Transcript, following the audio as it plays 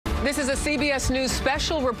This is a CBS News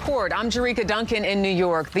special report. I'm Jerika Duncan in New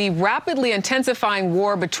York. The rapidly intensifying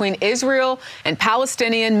war between Israel and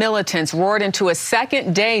Palestinian militants roared into a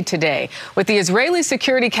second day today, with the Israeli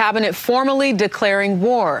Security Cabinet formally declaring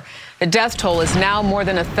war. The death toll is now more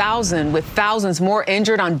than 1,000, with thousands more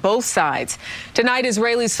injured on both sides. Tonight,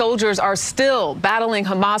 Israeli soldiers are still battling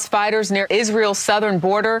Hamas fighters near Israel's southern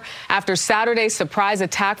border after Saturday's surprise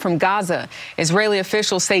attack from Gaza. Israeli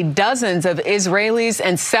officials say dozens of Israelis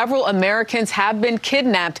and several Americans have been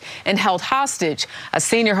kidnapped and held hostage. A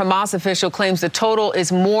senior Hamas official claims the total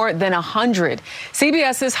is more than 100.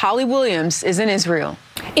 CBS's Holly Williams is in Israel.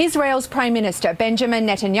 Israel's Prime Minister Benjamin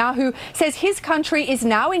Netanyahu says his country is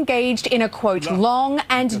now engaged in a, quote, long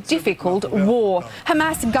and difficult war.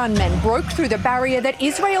 Hamas gunmen broke through the barrier that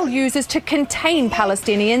Israel uses to contain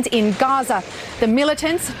Palestinians in Gaza. The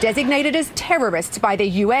militants, designated as terrorists by the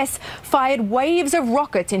US, fired waves of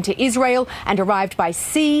rockets into Israel and arrived by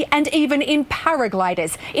sea and even in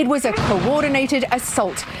paragliders. It was a coordinated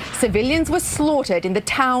assault. Civilians were slaughtered in the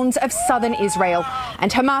towns of southern Israel.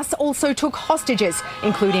 And Hamas also took hostages,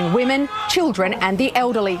 including women, children and the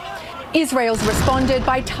elderly. Israel's responded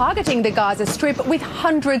by targeting the Gaza Strip with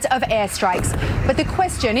hundreds of airstrikes. But the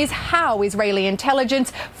question is how Israeli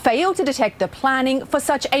intelligence failed to detect the planning for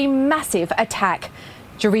such a massive attack.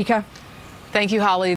 Jerika. Thank you, Holly.